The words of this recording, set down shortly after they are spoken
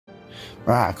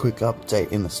Right, quick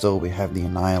update in the store. We have the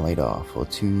Annihilator for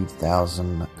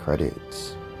 2,000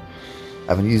 credits. I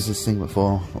haven't used this thing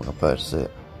before. We're gonna purchase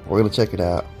it. We're gonna check it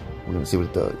out. We're gonna see what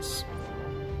it does.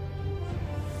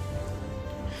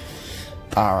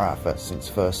 Alright, first things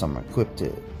first, I'm gonna equip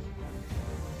it.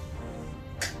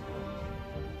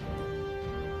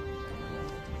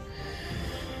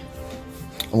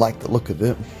 I like the look of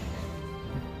it.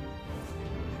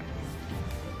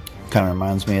 Kind of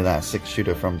reminds me of that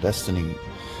 6-shooter from Destiny.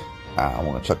 I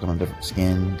want to chuck on a different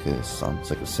skin because I'm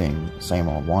sick of seeing the same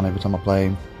old one every time I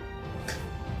play.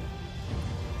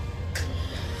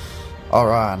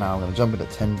 Alright, now I'm going to jump into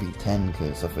 10v10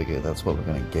 because I figure that's what we're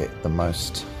going to get the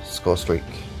most score streak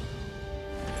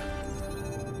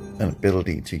and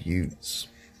ability to use.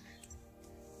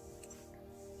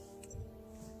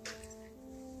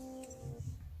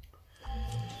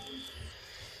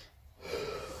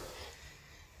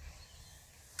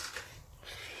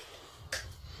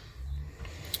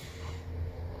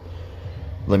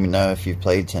 Let me know if you've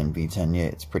played 10v10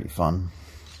 yet, it's pretty fun.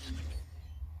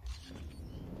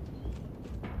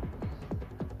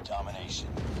 Domination.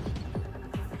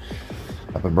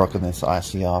 I've been rocking this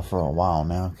ICR for a while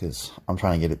now because I'm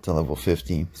trying to get it to level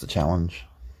 50. It's a challenge.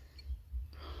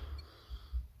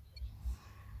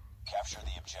 Capture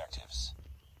the objectives.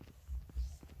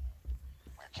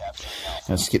 I'm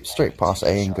going to skip straight past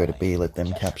A and go to B, let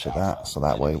them capture that, so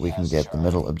that way we can get the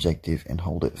middle objective and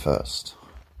hold it first.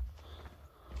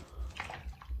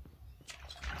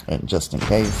 And just in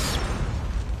case,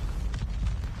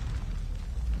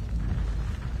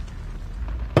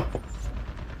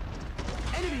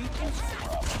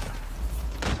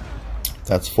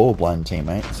 that's 4 blind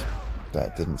teammates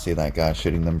that didn't see that guy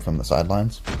shooting them from the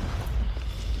sidelines.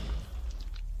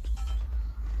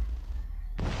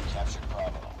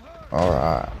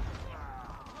 Alright.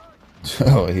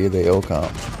 Oh, here they all come.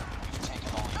 Of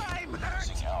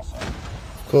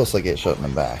course I get shot in the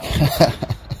back.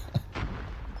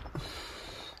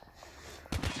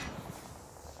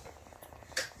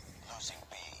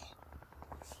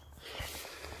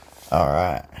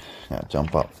 Alright, now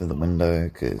jump up through the window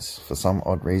because for some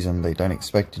odd reason they don't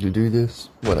expect you to do this.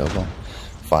 Whatever.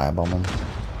 Firebomb them.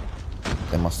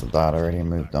 They must have died already and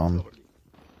moved on.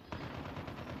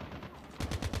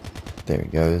 There he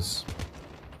goes.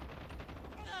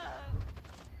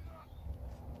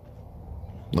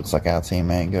 Looks like our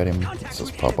teammate got him. Let's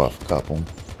just pop off a couple.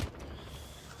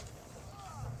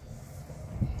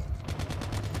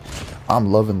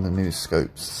 I'm loving the new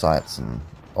scopes, sights, and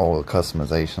all the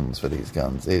customizations for these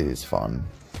guns. It is fun.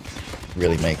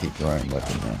 Really make it your own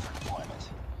weapon now.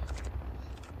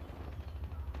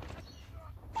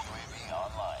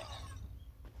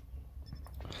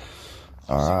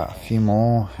 Alright, a few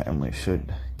more and we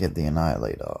should get the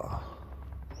Annihilator.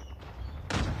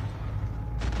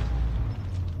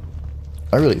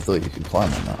 I really thought you could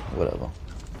climb on that, whatever.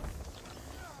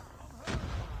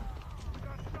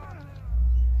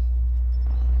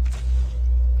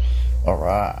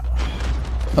 Alright.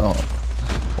 Oh,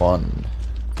 1,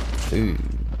 2.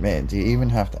 Man, do you even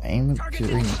have to aim?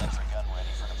 3,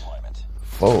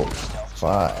 4,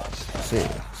 5,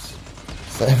 6,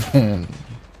 7,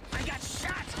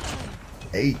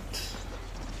 8.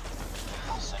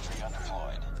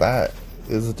 That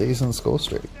is a decent score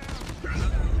streak.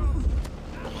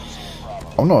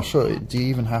 I'm not sure. Do you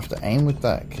even have to aim with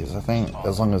that? Because I think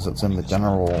as long as it's in the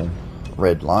general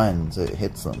red lines, it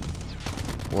hits them.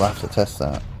 We'll have to test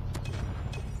that.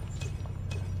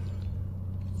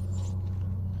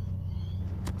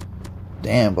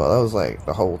 Damn, but that was like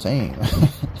the whole team.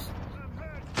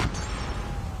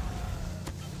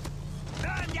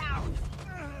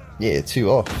 Yeah, 2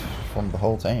 off from the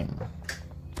whole team.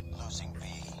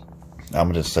 I'm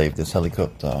gonna just save this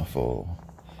helicopter for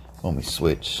when we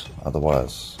switch.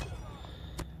 Otherwise,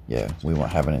 yeah, we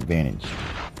won't have an advantage.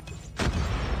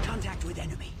 Contact with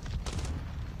enemy.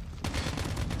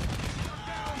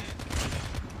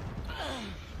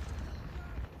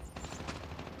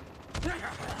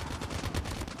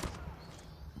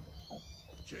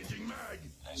 Changing mag.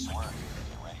 Nice work.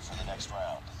 Get ready for the next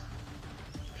round.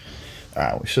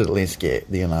 Alright, we should at least get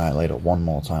the Annihilator one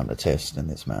more time to test in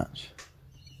this match.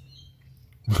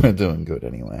 We're doing good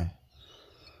anyway.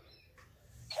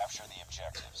 Capture the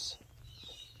objectives.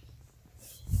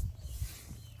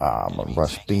 I'm gonna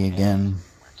rush B again.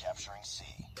 We're capturing C.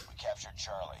 We captured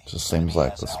Charlie. Just seems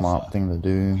like the smart thing to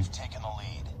do. We've taken the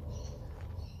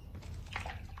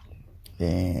lead.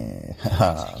 Yeah,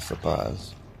 haha,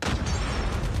 surprise.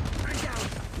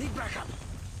 Need backup.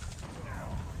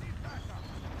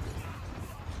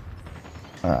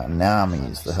 Alright, now I'm gonna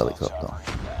use the helicopter.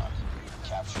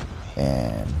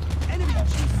 And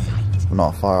We're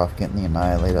not far off getting the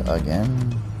Annihilator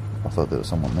again. I thought there was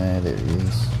someone there. There he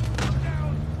is.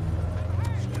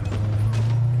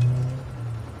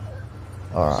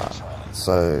 Alright,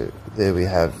 so there we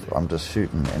have, I'm just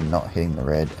shooting and not hitting the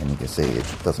red, and you can see it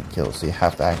doesn't kill, so you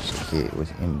have to actually hit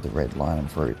within the red line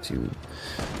for it to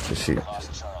shoot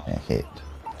and hit.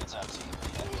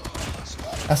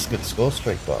 That's a good score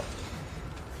streak, but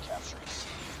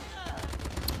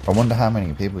I wonder how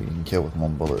many people you can kill with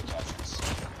one bullet.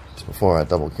 Just before I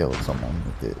double killed someone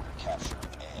with it.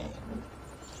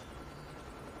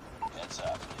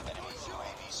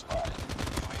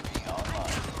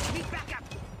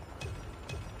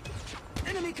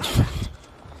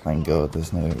 Thank God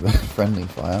there's no friendly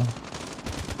fire.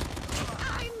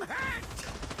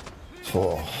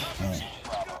 Oh, man.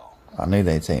 I knew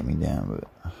they'd take me down,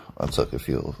 but I took a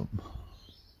few of them.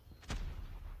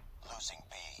 Losing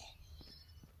B.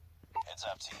 Heads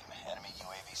up, team. Enemy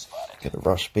UAV spotted. Get a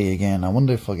rush B again. I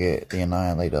wonder if I'll get the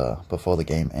Annihilator before the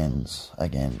game ends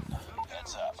again.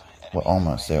 Heads up. We're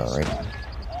almost there already.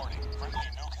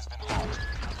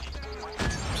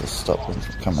 Just stop them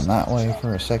from coming that way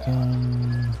for a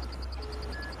second.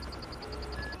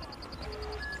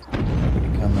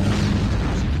 Coming.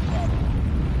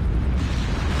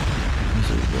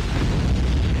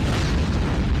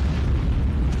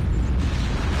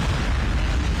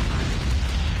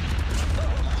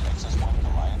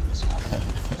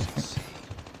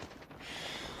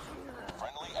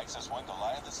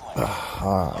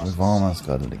 Alright, we've almost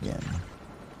got it again.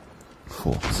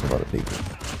 Cool, that's a lot of people.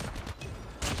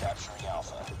 Capturing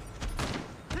Alpha.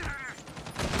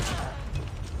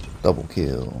 Double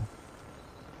kill.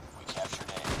 We captured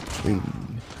A. 3,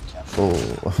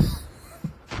 4.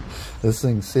 This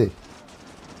thing's sick.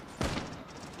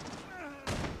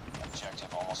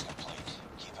 Objective almost complete.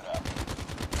 Keep it up.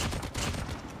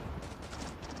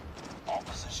 All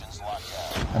positions locked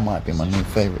down. That might be my new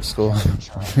favorite score.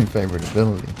 My new favorite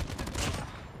ability.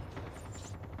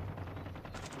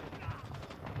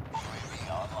 UAV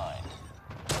online.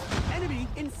 Enemy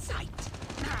in sight.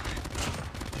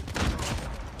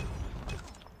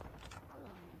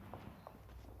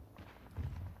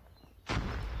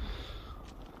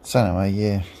 So anyway,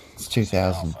 yeah, it's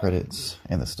 2,000 credits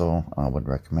in the store. I would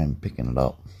recommend picking it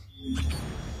up.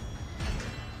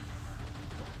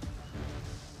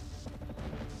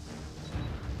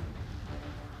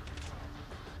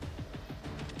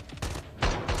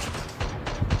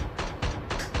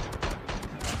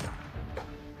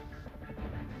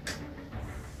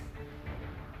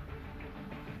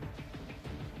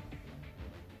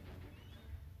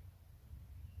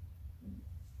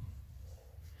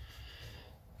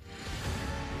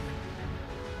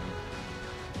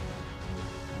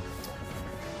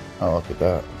 Oh, look at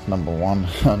that. Number 1.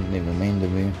 I didn't even mean to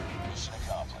be. Mission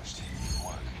accomplished. Good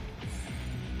work.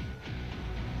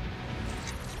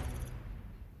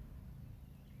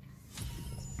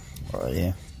 Alright,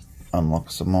 yeah. Unlock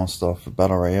some more stuff for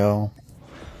Battle Royale.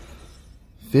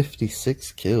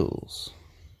 56 kills.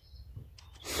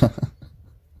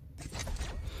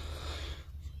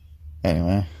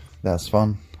 Anyway, that's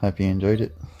fun. Hope you enjoyed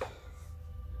it.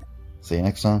 See you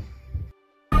next time.